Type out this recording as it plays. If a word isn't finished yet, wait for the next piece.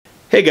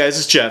Hey guys,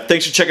 it's Jeff.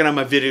 Thanks for checking out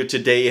my video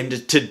today. In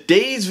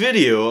today's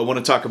video, I want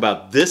to talk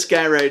about this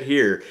guy right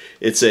here.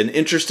 It's an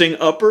interesting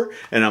upper,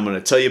 and I'm going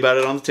to tell you about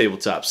it on the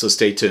tabletop, so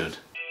stay tuned.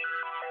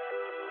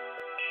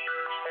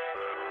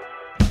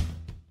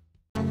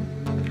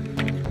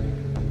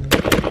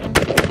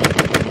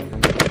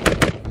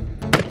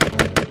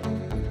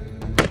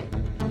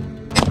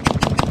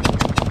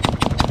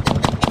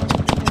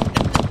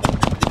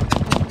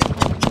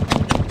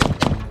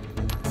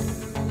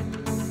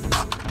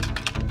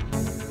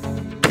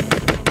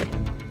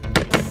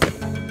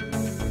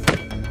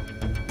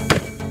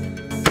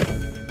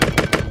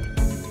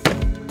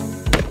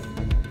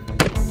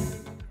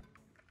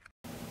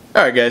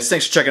 Alright guys,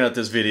 thanks for checking out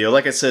this video.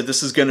 Like I said,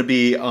 this is going to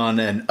be on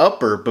an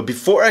upper, but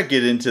before I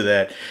get into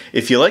that,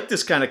 if you like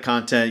this kind of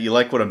content, you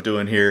like what I'm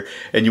doing here,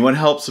 and you want to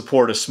help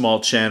support a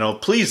small channel,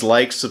 please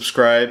like,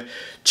 subscribe.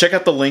 Check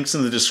out the links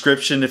in the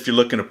description if you're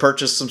looking to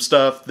purchase some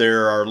stuff.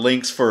 There are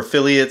links for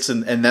affiliates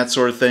and that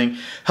sort of thing.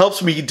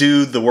 Helps me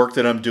do the work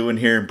that I'm doing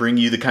here and bring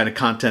you the kind of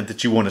content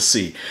that you want to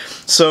see.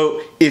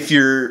 So if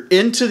you're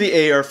into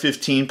the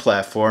AR-15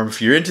 platform, if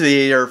you're into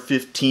the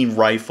AR-15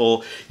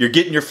 rifle, you're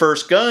getting your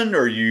first gun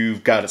or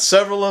you've got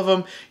several of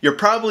them, you're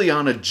probably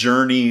on a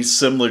journey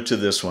similar to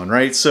this one,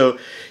 right? So,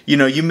 you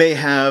know, you may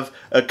have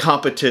a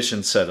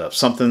competition setup,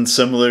 something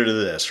similar to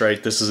this,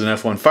 right? This is an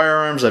F1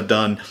 Firearms. I've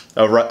done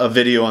a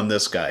video on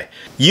this guy.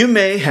 You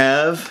may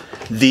have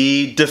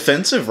the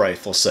defensive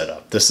rifle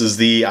setup. This is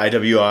the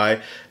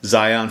IWI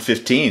Zion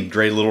 15.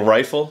 Great little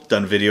rifle.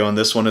 Done a video on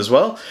this one as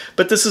well.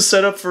 But this is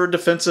set up for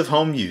defensive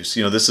home use.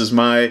 You know, this is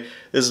my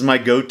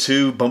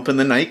go-to bump in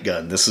the night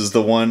gun. This is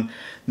the one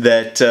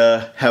that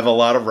have a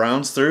lot of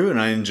rounds through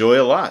and I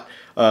enjoy a lot.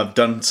 I've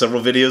done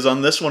several videos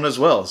on this one as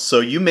well. So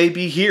you may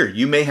be here.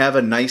 You may have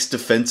a nice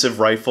defensive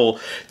rifle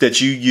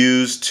that you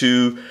use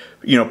to,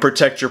 you know,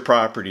 protect your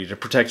property, to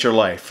protect your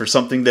life, for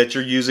something that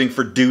you're using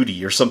for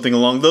duty or something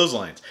along those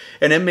lines.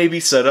 And it may be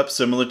set up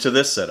similar to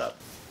this setup.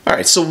 All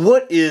right, so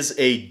what is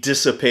a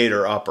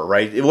dissipator upper,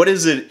 right? What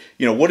is it,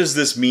 you know, what does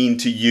this mean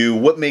to you?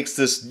 What makes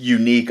this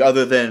unique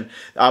other than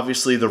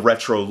obviously the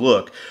retro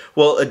look?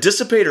 Well, a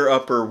dissipator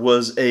upper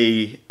was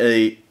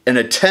an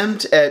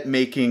attempt at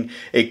making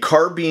a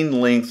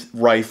carbine length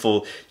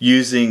rifle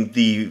using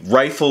the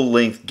rifle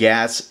length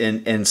gas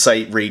and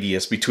sight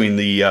radius between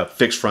the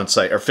fixed front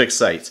sight or fixed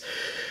sights.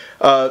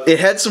 It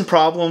had some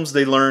problems.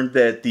 They learned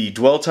that the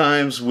dwell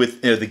times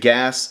with the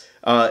gas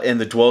and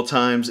the dwell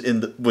times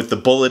with the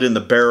bullet in the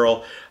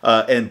barrel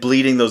and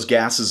bleeding those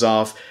gases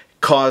off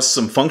caused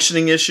some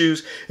functioning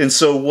issues. And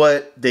so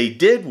what they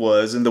did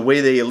was, and the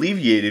way they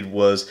alleviated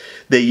was,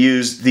 they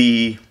used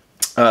the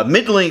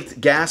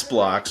mid-length gas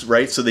blocks,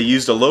 right? So they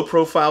used a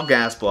low-profile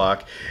gas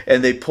block,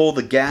 and they pull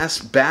the gas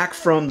back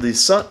from the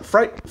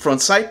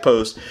front sight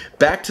post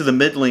back to the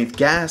mid-length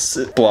gas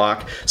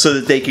block so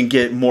that they can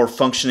get more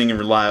functioning and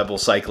reliable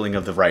cycling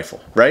of the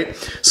rifle, right?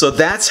 So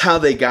that's how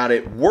they got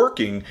it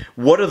working.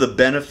 What are the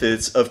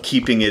benefits of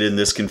keeping it in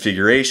this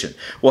configuration?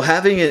 Well,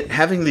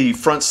 having the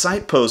front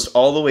sight post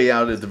all the way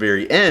out at the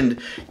very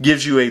end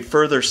gives you a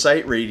further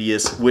sight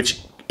radius,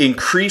 which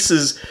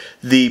increases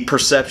the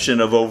perception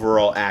of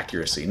overall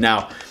accuracy.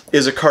 Now,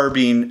 is a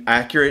carbine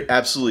accurate?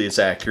 Absolutely, it's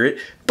accurate,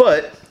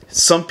 but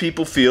some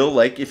people feel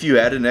like if you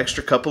add an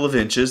extra couple of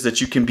inches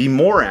that you can be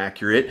more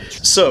accurate.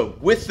 So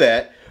with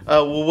that,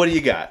 well, what do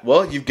you got?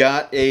 Well, you've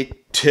got a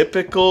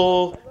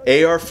typical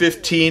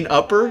AR-15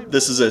 upper.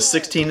 This is a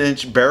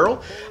 16-inch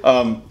barrel.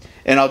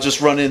 And I'll just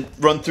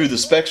run through the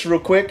specs real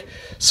quick.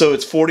 So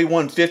it's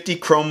 4150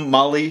 chrome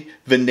moly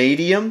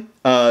vanadium.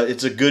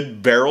 It's a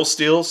good barrel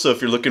steel. So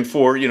if you're looking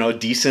for, you know, a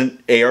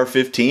decent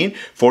AR-15,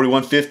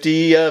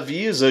 4150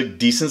 V is a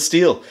decent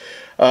steel.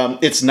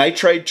 It's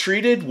nitride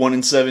treated, 1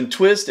 in 7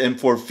 twist,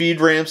 M4 feed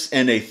ramps,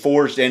 and a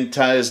forged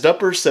anodized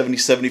upper,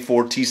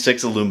 7074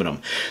 T6 aluminum.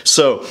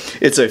 So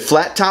it's a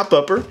flat top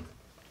upper.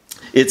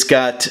 It's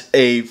got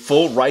a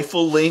full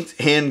rifle length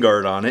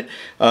handguard on it.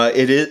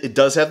 It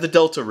does have the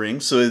delta ring,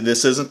 so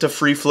this isn't a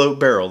free float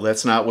barrel.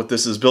 That's not what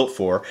this is built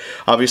for.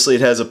 Obviously,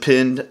 it has a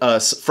pinned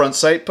front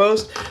sight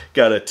post.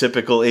 Got a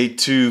typical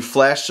A2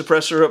 flash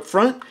suppressor up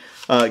front.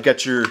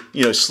 Got your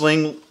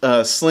sling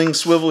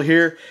swivel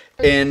here,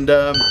 and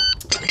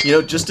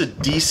just a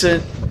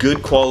decent,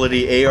 good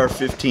quality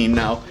AR-15.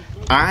 Now,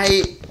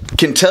 I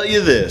can tell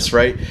you this,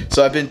 right?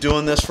 So I've been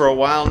doing this for a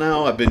while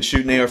now. I've been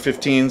shooting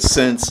AR-15s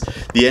since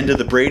the end of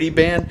the Brady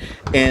ban,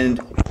 and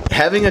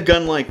having a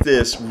gun like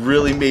this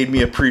really made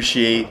me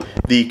appreciate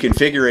the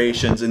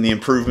configurations and the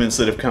improvements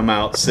that have come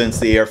out since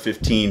the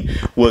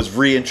AR-15 was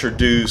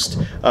reintroduced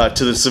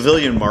to the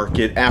civilian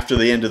market after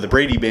the end of the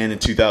Brady ban in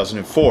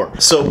 2004.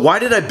 So why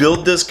did I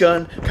build this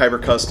gun?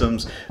 Kyber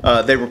Customs.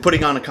 They were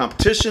putting on a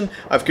competition.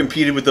 I've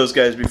competed with those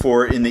guys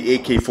before in the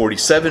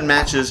AK-47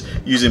 matches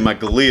using my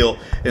Galil,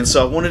 and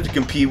so I wanted to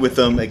compete with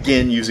them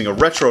again using a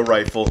retro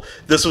rifle.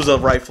 This was a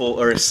rifle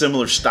or a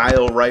similar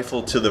style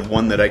rifle to the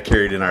one that I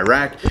carried in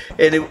Iraq,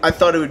 and I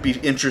thought it would be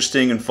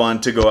interesting and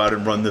fun to go out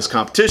and run this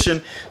competition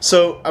question.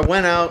 So I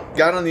went out,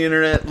 got on the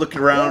internet, looked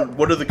around,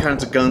 what are the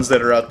kinds of guns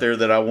that are out there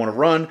that I want to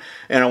run,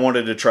 and I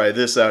wanted to try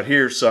this out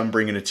here, so I'm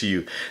bringing it to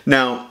you.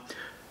 Now,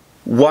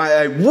 why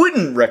I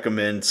wouldn't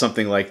recommend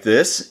something like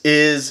this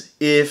is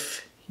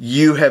if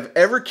you have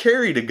ever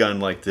carried a gun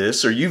like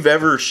this, or you've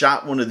ever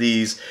shot one of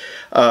these,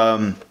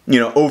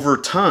 over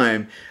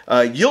time,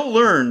 you'll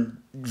learn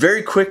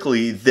very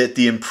quickly that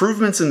the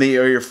improvements in the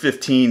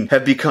AR-15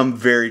 have become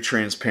very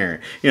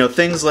transparent.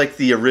 Things like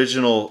the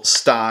original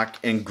stock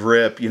and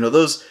grip,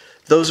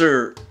 those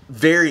are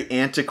very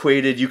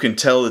antiquated. You can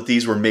tell that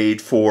these were made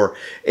for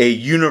a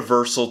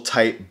universal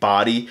type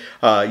body,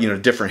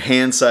 different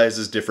hand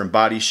sizes, different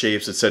body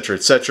shapes, etc.,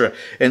 etc.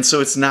 And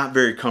so it's not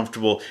very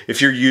comfortable.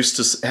 If you're used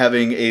to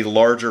having a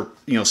larger,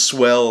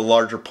 swell, a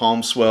larger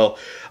palm swell,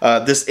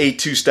 this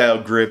A2 style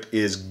grip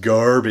is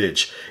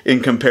garbage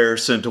in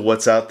comparison to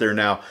what's out there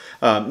now.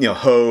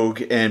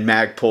 Hogue and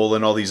Magpul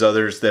and all these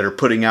others that are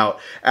putting out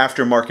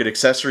aftermarket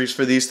accessories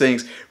for these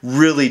things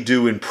really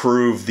do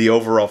improve the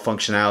overall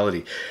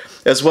functionality.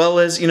 As well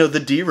as, the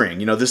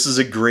D-ring. This is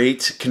a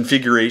great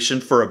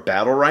configuration for a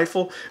battle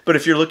rifle, but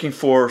if you're looking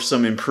for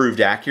some improved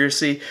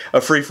accuracy,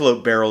 a free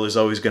float barrel is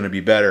always going to be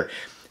better.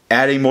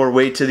 Adding more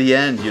weight to the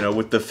end,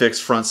 with the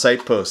fixed front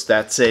sight post,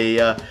 that's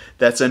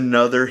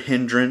another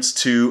hindrance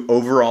to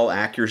overall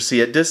accuracy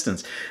at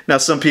distance. Now,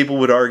 some people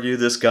would argue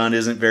this gun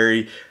isn't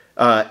very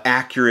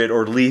accurate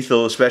or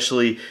lethal,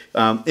 especially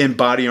in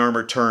body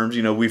armor terms.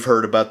 We've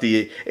heard about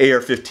the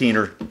AR-15,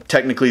 or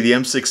technically the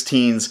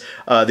M16's,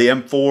 the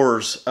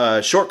M4's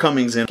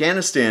shortcomings in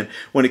Afghanistan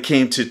when it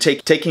came to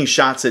taking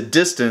shots at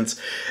distance.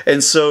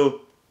 And so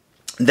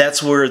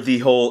that's where the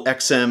whole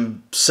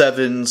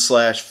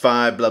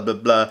XM7/5 blah blah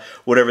blah,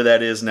 whatever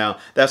that is now,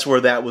 that's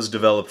where that was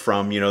developed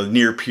from.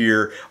 Near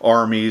peer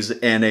armies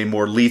and a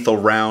more lethal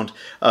round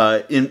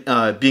in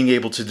being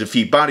able to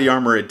defeat body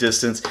armor at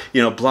distance,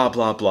 blah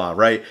blah blah,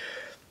 right?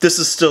 This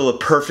is still a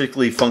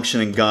perfectly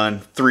functioning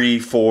gun,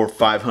 300, 400,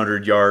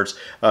 500 yards.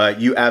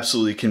 You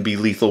absolutely can be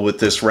lethal with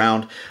this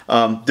round,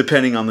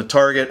 depending on the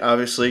target.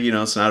 Obviously,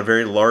 it's not a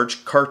very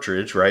large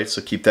cartridge, right?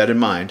 So keep that in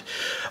mind.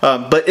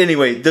 But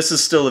anyway, this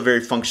is still a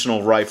very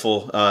functional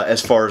rifle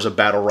as far as a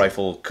battle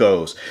rifle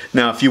goes.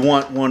 Now, if you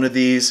want one of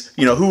these,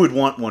 who would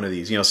want one of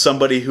these?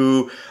 Somebody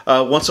who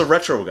wants a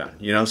retro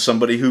gun,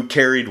 somebody who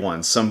carried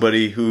one,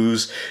 somebody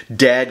whose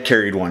dad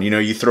carried one.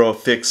 You throw a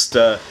fixed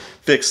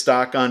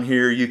stock on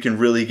here, you can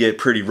really get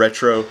pretty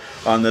retro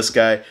on this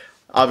guy.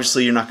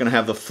 Obviously, you're not going to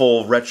have the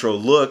full retro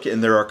look,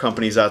 and there are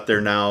companies out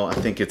there now. I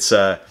think it's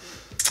that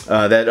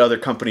other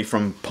company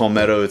from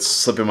Palmetto. It's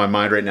slipping my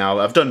mind right now.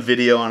 I've done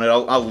video on it.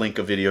 I'll link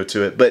a video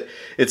to it, but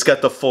it's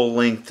got the full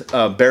length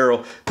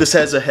barrel. This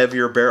has a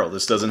heavier barrel.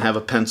 This doesn't have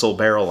a pencil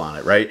barrel on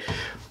it, right?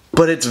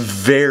 But it's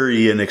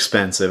very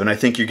inexpensive, and I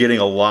think you're getting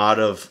a lot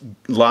of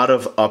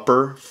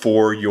upper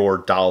for your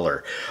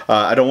dollar.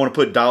 I don't want to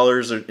put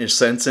dollars or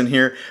cents in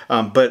here,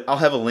 but I'll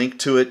have a link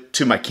to it,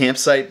 to my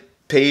campsite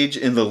page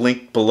in the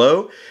link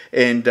below,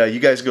 and you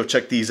guys go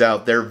check these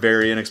out. They're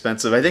very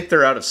inexpensive. I think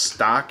they're out of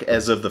stock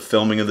as of the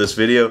filming of this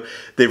video.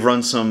 They've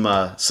run some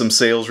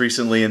sales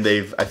recently, and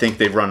I think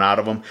they've run out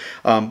of them.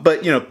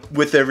 But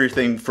with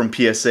everything from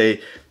PSA,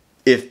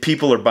 if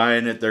people are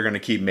buying it, they're going to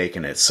keep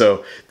making it.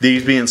 So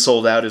these being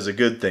sold out is a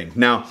good thing.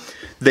 Now,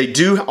 they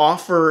do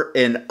offer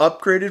an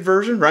upgraded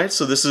version, right?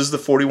 So this is the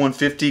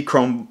 4150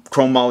 chrome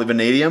moly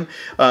vanadium.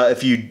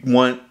 If you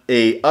want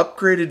a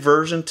upgraded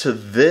version to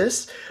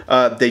this,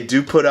 they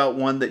do put out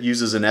one that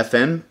uses an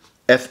FN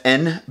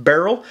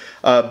barrel,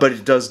 but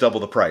it does double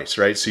the price,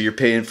 right? So you're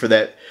paying for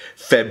that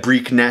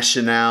Fabrique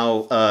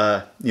Nationale,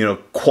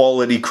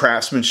 quality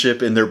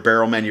craftsmanship in their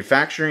barrel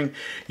manufacturing.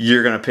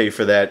 You're going to pay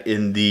for that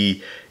in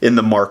the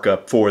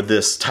markup for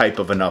this type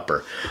of an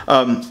upper.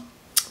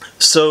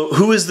 So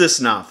who is this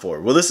not for?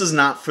 Well, this is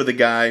not for the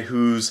guy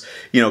who's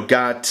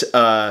got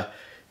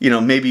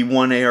maybe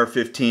one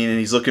AR-15 and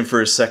he's looking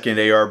for his second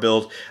AR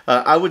build.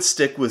 I would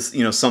stick with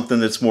something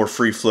that's more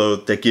free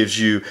float, that gives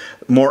you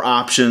more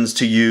options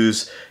to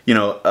use.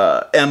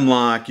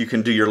 M-lock, you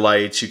can do your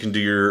lights, you can do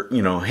your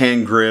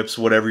hand grips,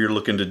 whatever you're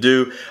looking to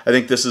do. I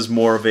think this is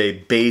more of a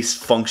base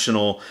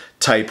functional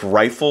type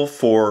rifle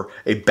for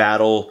a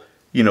battle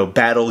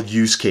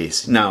use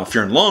case. Now, if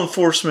you're in law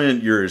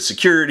enforcement, you're in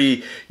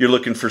security, you're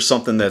looking for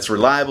something that's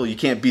reliable. You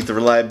can't beat the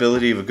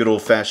reliability of a good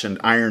old-fashioned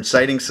iron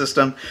sighting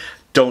system.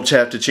 Don't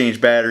have to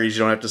change batteries.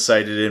 You don't have to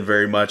sight it in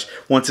very much.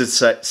 Once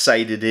it's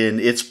sighted in,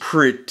 it's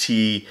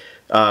pretty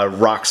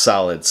rock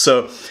solid.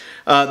 So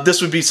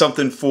this would be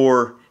something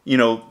for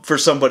for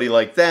somebody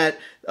like that.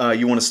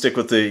 You want to stick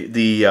with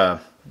the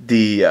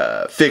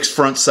fixed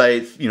front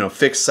sight,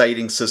 fixed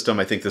sighting system.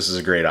 I think this is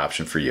a great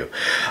option for you.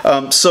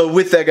 So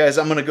with that, guys,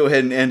 I'm going to go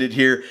ahead and end it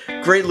here.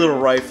 Great little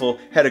rifle.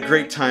 Had a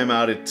great time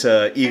out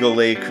at Eagle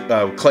Lake.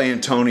 Clay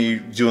and Tony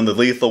doing the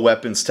Lethal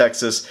Weapons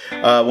Texas.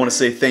 I want to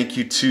say thank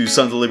you to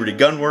Sons of Liberty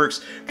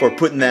Gunworks for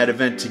putting that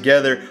event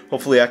together.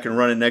 Hopefully I can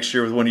run it next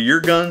year with one of your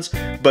guns.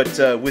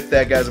 But with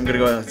that, guys, I'm going to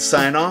go ahead and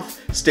sign off.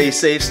 Stay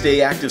safe,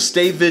 stay active,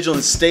 stay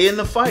vigilant, stay in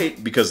the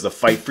fight, because the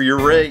fight for your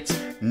rights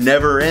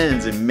never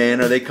ends, and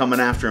man, are they coming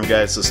after him,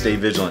 guys, so stay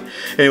vigilant.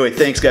 Anyway,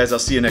 thanks, guys. I'll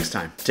see you next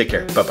time. Take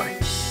care.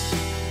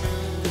 Bye-bye.